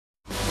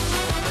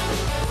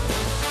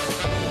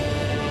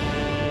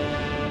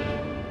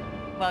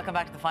Welcome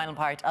back to the final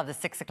part of the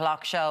 6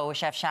 o'clock show.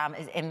 Chef Sham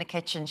is in the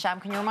kitchen. Sham,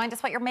 can you remind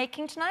us what you're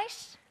making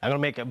tonight? I'm going to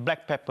make a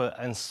black pepper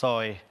and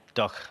soy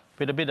duck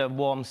with a bit of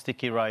warm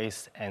sticky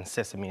rice and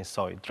sesame and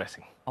soy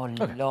dressing. Oh,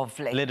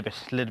 lovely. A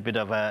little bit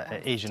of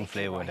Asian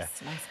flavour there.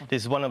 Nice one.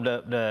 This is one of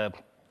the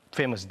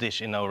famous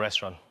dish in our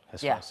restaurant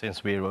as well,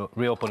 since we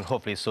reopen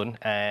hopefully soon.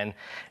 And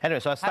anyway,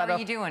 so I start How are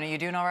you doing? Are you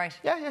doing all right?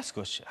 Yeah, it's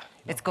good. Yeah.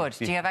 It's good.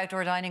 Do you have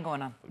outdoor dining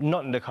going on?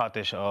 Not in the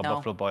cottage or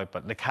Buffalo Boy,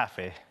 but the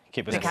cafe.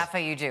 The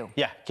cafe you do?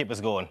 Yeah, keep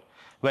us going.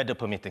 Weather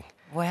permitting.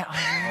 Well,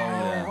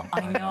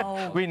 I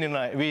know. We're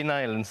in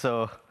Ireland,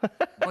 so...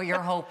 Well,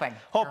 you're hoping.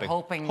 You're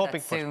hoping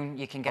that soon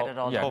you can get it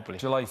all done. Hopefully.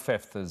 July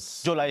 5th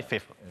is... July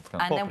 5th.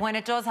 And then when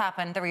it does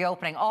happen, the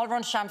reopening, all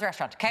run to Sham's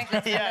restaurant, OK?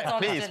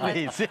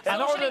 Please.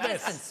 And order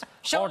this.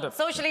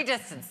 Socially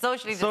distanced.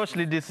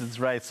 Socially distanced,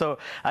 right. So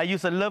I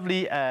use a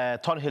lovely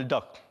Thornhill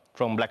duck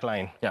from Black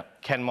Lion. Yeah.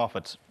 Ken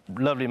Moffat.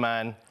 Lovely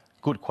man,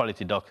 good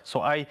quality duck.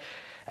 So I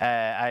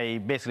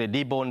basically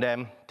debone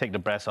them, take the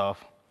breast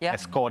off, and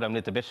score them a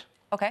little bit.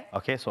 OK.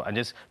 OK, so I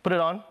just put it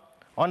on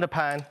the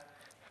pan,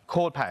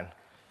 cold pan,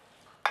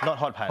 not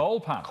hot pan.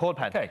 Cold pan? Cold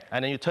pan. OK.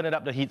 And then you turn it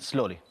up the heat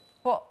slowly.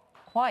 What?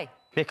 Why?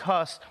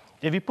 Because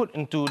if you put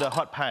into the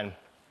hot pan,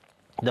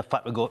 the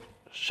fat will go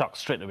shock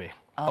straight away.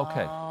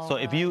 OK. So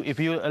if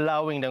you're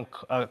allowing the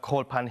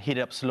cold pan heat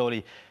up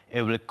slowly,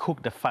 it will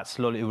cook the fat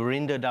slowly. It will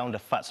render down the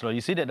fat slowly.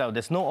 You see that now?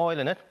 There's no oil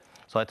in it.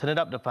 So I turn it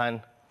up the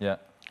pan,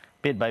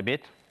 bit by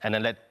bit, and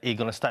then it's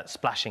gonna start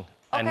splashing,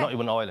 and not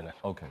even oil in it.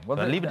 OK.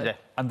 Well, leave it there.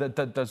 And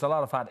there's a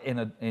lot of fat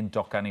in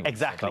duck anyway.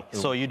 Exactly.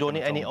 So you don't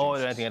need any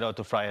oil or anything at all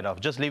to fry it off.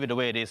 Just leave it the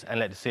way it is and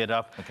let it sear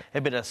up. Okay.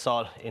 A bit of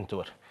salt into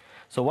it.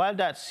 So while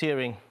that's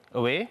searing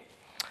away,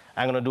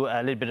 I'm gonna do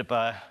a little bit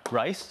of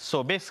rice.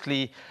 So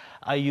basically,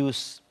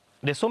 there's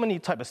so many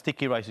types of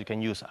sticky rice you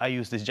can use. I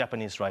use this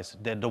Japanese rice,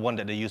 the one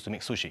that they use to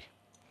make sushi.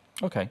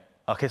 OK.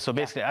 OK, so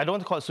basically, I don't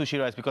want to call it sushi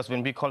rice because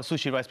when we call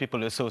sushi rice,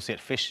 people associate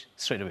fish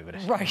straight away with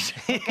it. Right.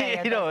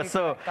 Okay,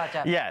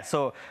 gotcha. Yeah,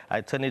 so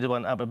I turn it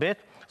one up a bit.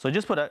 So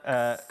just put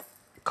a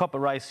cup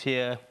of rice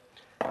here,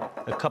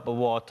 a cup of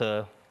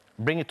water,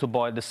 bring it to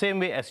boil the same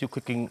way as you're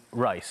cooking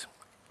rice.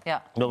 Yeah.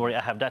 Don't worry,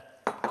 I have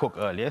that cooked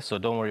earlier, so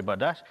don't worry about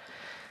that.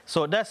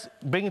 So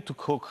bring it to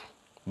cook.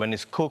 When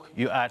it's cooked,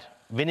 you add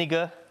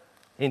vinegar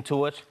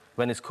into it.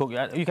 When it's cooked,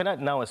 you can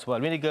add now as well.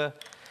 Vinegar,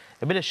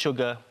 a bit of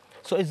sugar.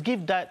 So it's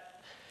give that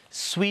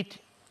sweet,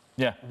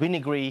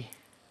 vinegary,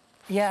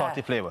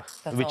 salty flavor,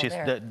 which is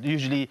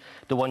usually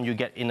the one you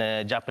get in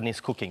a Japanese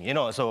cooking,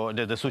 so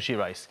the sushi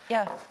rice.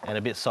 Yeah. And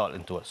a bit of salt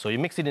into it. So you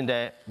mix it in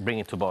there, bring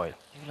it to boil.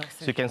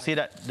 So you can see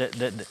that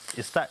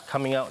it starts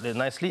coming out there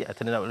nicely. I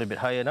turn it up a little bit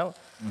higher now.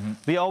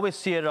 We always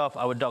sear off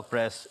our duck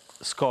breast,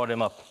 score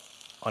them up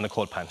on a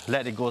cold pan.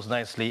 Let it go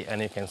nicely,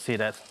 and you can see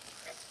that.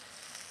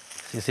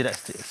 You see that?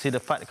 See the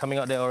fat coming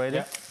out there already?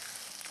 Yeah.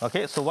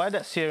 OK, so while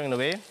that's searing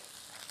away,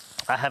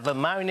 I have a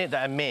marinade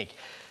that I make.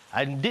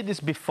 I did this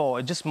before,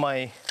 it's just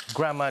my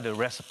grandmother's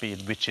recipe,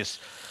 which is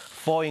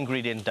 4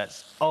 ingredients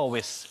that's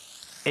always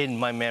in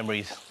my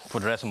memories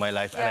for the rest of my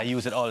life, and I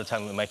use it all the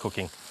time with my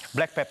cooking.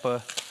 Black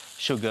pepper,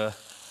 sugar,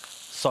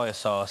 soy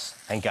sauce,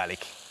 and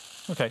garlic.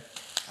 OK.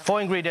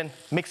 4 ingredients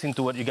mixed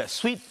into it. You get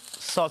sweet,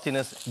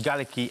 saltiness,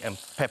 garlicky, and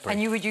peppery.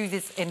 And you would use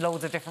this in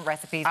loads of different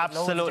recipes,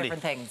 Absolutely. Loads of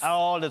different things?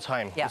 All the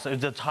time. Yeah. So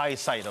it's the Thai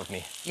side of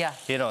me. Yeah.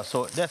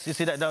 So you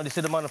see that down? You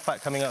see the amount of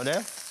fat coming out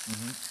there?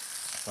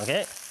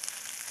 OK.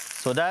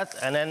 So that,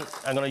 and then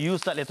I'm going to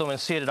use that later on and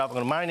sear it up. I'm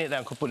going to marinate that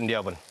and put it in the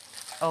oven.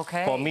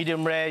 OK. For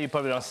medium rare, you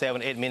probably around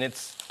 7-8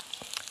 minutes.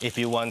 If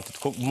you want to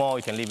cook more,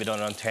 you can leave it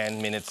on around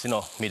 10 minutes,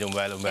 medium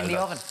well. In the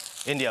oven?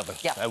 In the oven,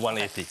 at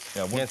 180.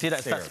 Yeah, you can see that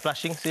it starts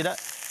splashing, see that?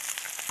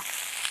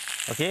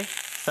 OK?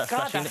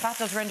 God, that fat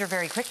does render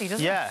very quickly,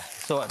 doesn't it? Yeah,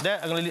 so there,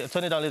 I'm going to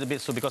turn it down a little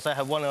bit because I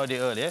have one already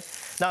earlier.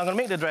 Now I'm going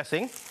to make the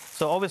dressing.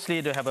 So obviously,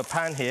 they have a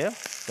pan here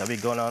that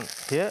we're going on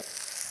here.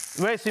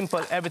 Very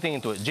simple, everything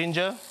into it.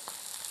 Ginger,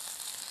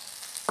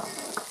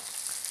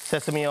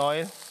 sesame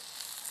oil.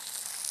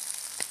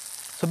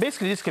 So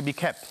basically, this can be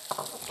kept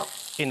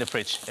in the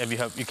fridge.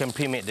 If you can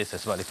pre-make this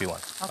as well if you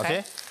want.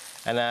 OK?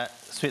 And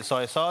sweet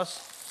soy sauce.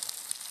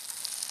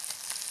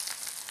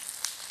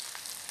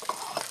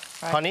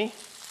 Right. Honey.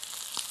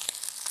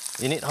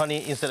 You need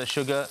honey instead of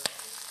sugar.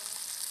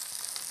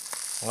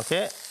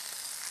 OK?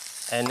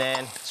 And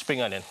then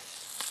spring onion.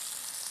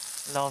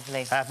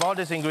 Lovely. I have all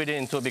this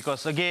ingredient into it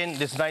because, again,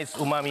 this nice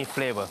umami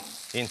flavor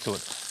into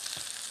it.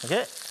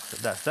 OK? So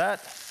that's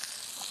that.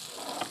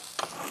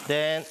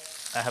 Then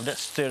I have that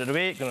stirred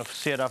away. Going to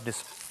sear off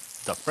this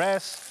duck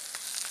breast.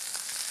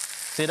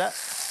 See that?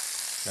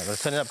 I'm going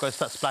to turn it up because it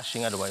starts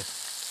splashing otherwise.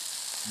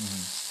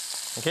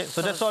 OK,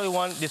 so that's all you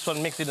want. This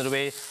one mixed into the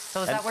way.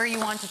 So is that where you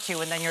want it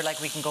to, and then you're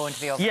like, we can go into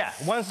the oven? Yeah,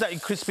 once that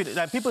crispy,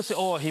 like people say,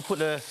 oh, he put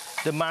the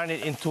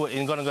marinade into it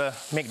and going to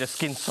make the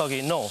skin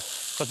soggy. No,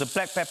 because the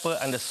black pepper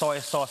and the soy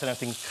sauce and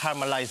everything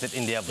caramelize it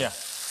in the oven. Yeah.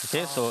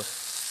 OK, so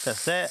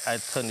that's it. I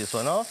turn this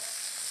one off.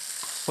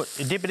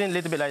 Dip it in a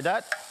little bit like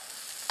that.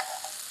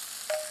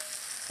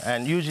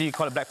 And usually you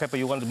call it black pepper,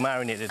 you want to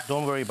marinate it.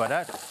 Don't worry about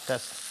that.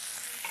 That's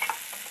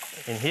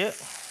in here.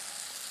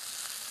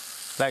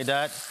 like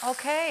that.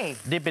 Okay.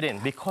 Dip it in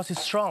because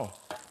it's strong.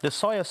 The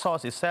soy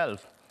sauce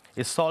itself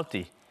is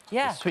salty.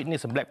 Yeah. The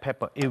sweetness and black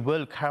pepper, it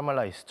will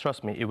caramelize.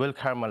 Trust me, it will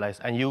caramelize,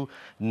 and you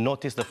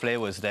notice the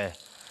flavors there.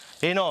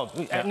 You know,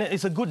 and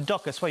it's a good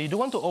duck as well. You don't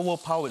want to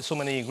overpower with so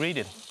many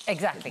ingredients.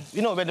 Exactly.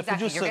 You know, when the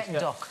Exactly, producers... you're getting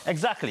duck.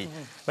 Exactly.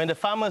 When the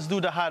farmers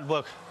do the hard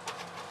work,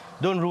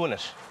 don't ruin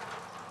it.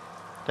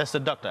 That's the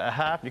duck that I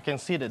have. You can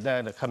see that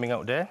they're coming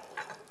out there.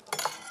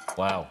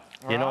 Wow.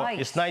 You know, Right.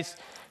 it's nice.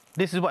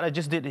 This is what I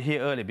just did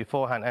here earlier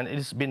beforehand, and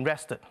it's been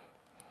rested.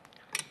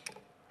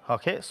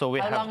 Okay, so we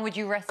have... How long would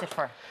you rest it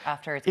for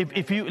after it's...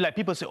 If you, like,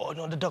 people say, oh,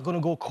 no, the duck gonna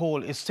go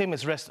cold. It's same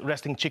as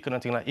resting chicken or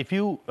anything like that. If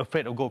you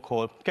afraid of go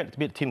cold, get a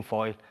bit of tin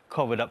foil,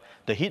 cover it up.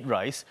 The heat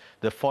rise,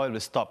 the foil will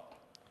stop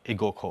it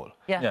go cold.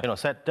 Yeah. You know,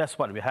 so that's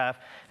what we have.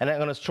 And I'm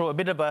gonna throw a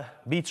bit of a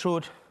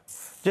beetroot,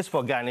 just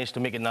for garnish to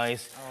make it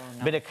nice. Oh,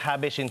 no. Bit of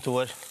cabbage into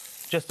it,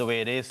 just the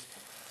way it is.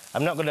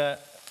 I'm not gonna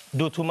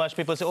do too much.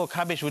 People say, oh,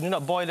 cabbage, we do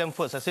not boil them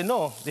first. I say,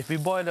 no, if we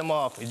boil them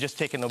off, it's just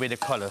taking away the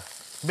color.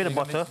 A bit of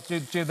butter.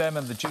 Do them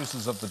and the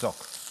juices of the duck.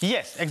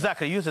 Yes,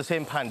 exactly. Use the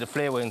same pan, the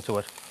flavor into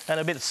it. And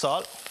a bit of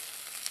salt.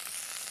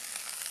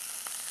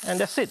 And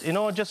that's it, you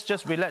know,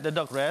 just we let the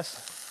duck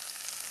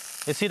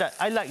rest. You see that?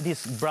 I like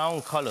this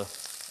brown color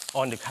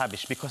on the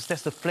cabbage because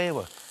that's the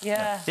flavor.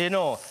 Yeah. You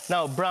know,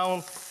 now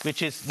brown,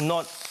 which is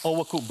not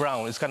overcooked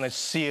brown, it's kind of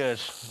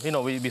seared. You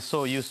know, we're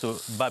so used to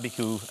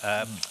barbecue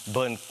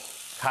burnt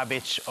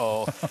cabbage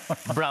or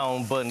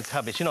brown burnt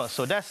cabbage, you know,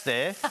 so that's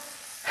there.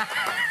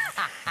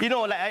 You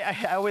know, like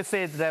I always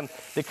say to them,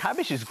 the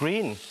cabbage is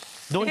green.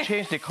 Don't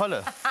change the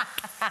color.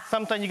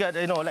 Sometimes you got,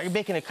 you know, like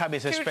making a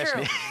cabbage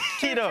especially.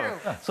 You know.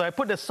 So I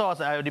put the sauce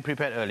that I already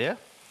prepared earlier.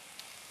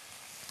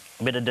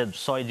 A bit of the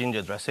soy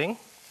ginger dressing.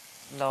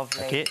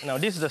 Lovely. Okay, now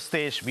this is the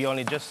stage we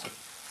only just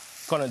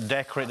gonna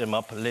decorate them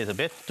up a little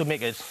bit to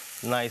make it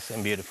nice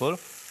and beautiful.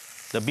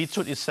 The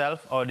beetroot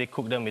itself, already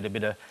cook them with a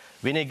bit of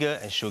vinegar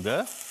and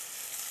sugar.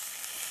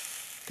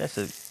 That's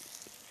a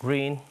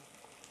green.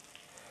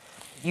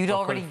 You'd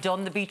already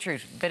done the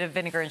beetroot, bit of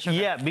vinegar and sugar?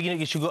 Yeah, vinegar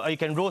and sugar, or you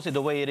can roast it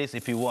the way it is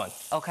if you want.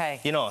 Okay.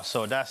 You know,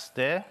 so that's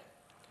there.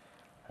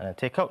 And I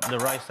take out the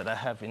rice that I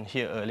have in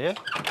here earlier.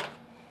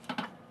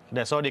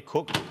 That's already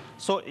cooked.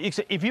 So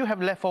if you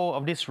have leftover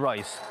of this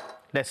rice,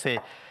 let's say,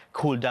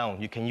 cool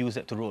down, you can use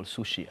it to roll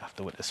sushi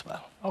afterward as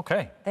well.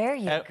 Okay. There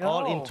you go.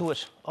 All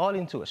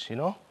into it, you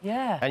know?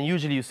 Yeah. And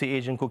usually you see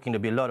Asian cooking,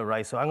 there'll be a lot of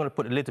rice. So I'm gonna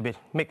put a little bit,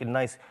 make it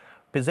nice,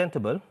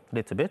 presentable, a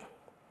little bit.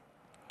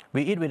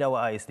 We eat with our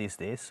eyes these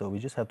days, so we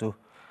just have to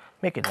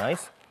make it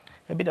nice.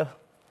 A bit of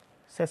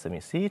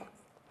sesame seed.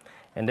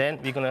 And then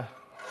we're gonna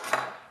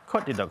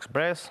cut the duck's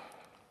breast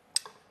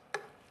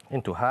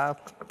into half.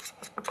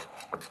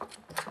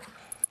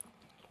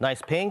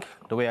 Nice pink,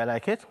 the way I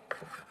like it.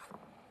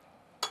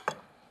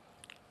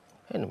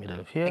 In the middle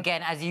of here.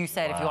 Again, as you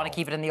said, if you want to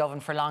keep it in the oven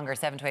for longer,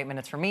 7 to 8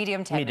 minutes for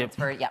medium, 10 minutes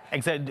for, yeah.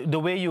 Exactly, the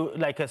way you,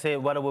 like I say,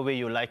 whatever way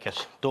you like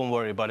it, don't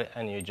worry about it,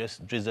 and you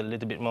just drizzle a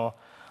little bit more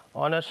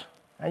on it.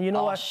 And you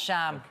know what?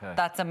 Sham,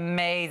 that's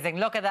amazing.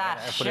 Look at that.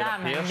 put it up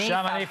Sham here. Hanifa.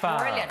 Sham Hanifa.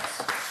 Brilliant.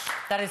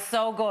 That is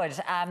so good.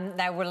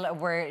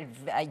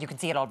 Now, you can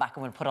see it all back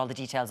and we'll put all the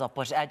details up.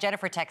 But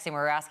Jennifer texting, we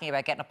were asking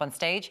about getting up on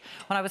stage.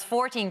 When I was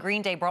 14,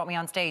 Green Day brought me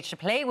on stage to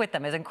play with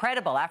them. It was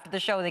incredible. After the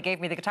show, they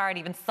gave me the guitar and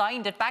even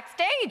signed it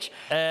backstage.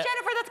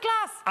 Jennifer, that's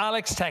class.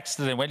 Alex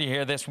texted in, when you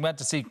hear this, we went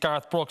to see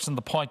Garth Brooks in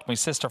The Point. My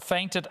sister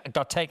fainted,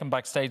 got taken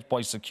backstage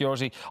by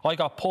security. I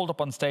got pulled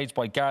up on stage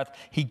by Garth.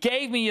 He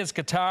gave me his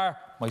guitar.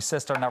 My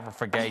sister never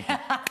forgave me.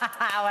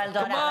 Well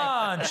done, Come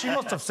on, she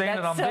must have seen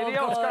it on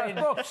video. It's Garth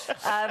Brooks.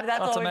 That's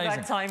all we've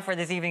amazing. got time for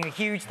this evening. A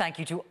huge thank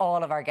you to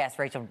all of our guests,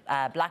 Rachel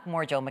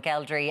Blackmore, Joe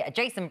McElderry,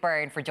 Jason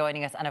Byrne for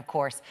joining us, and of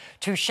course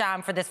to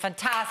Sham for this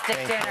fantastic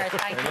dinner.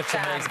 Thank you, It's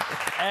Sham.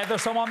 amazing.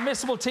 There's some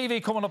unmissable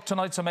TV coming up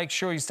tonight, so make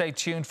sure you stay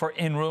tuned for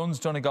In Runes,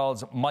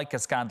 Donegal's Micah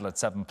Scandal at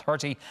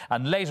 7:30.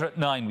 And later at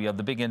 9, we have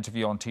the big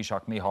interview on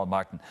Taoiseach Micheál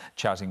Martin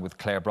chatting with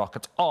Claire Brock.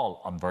 It's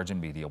all on Virgin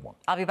Media 1.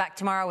 I'll be back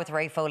tomorrow with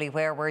Ray Foley,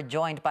 where we're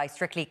joined by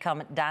Strictly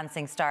Come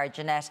Dancing star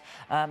Jeanette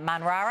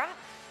Manrara.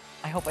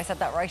 I hope I said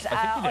that right. I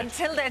think you did.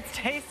 Until then,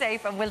 stay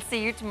safe and we'll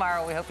see you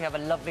tomorrow. We hope you have a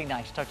lovely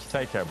night. Talk to you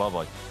soon. Take care.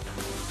 Bye-bye.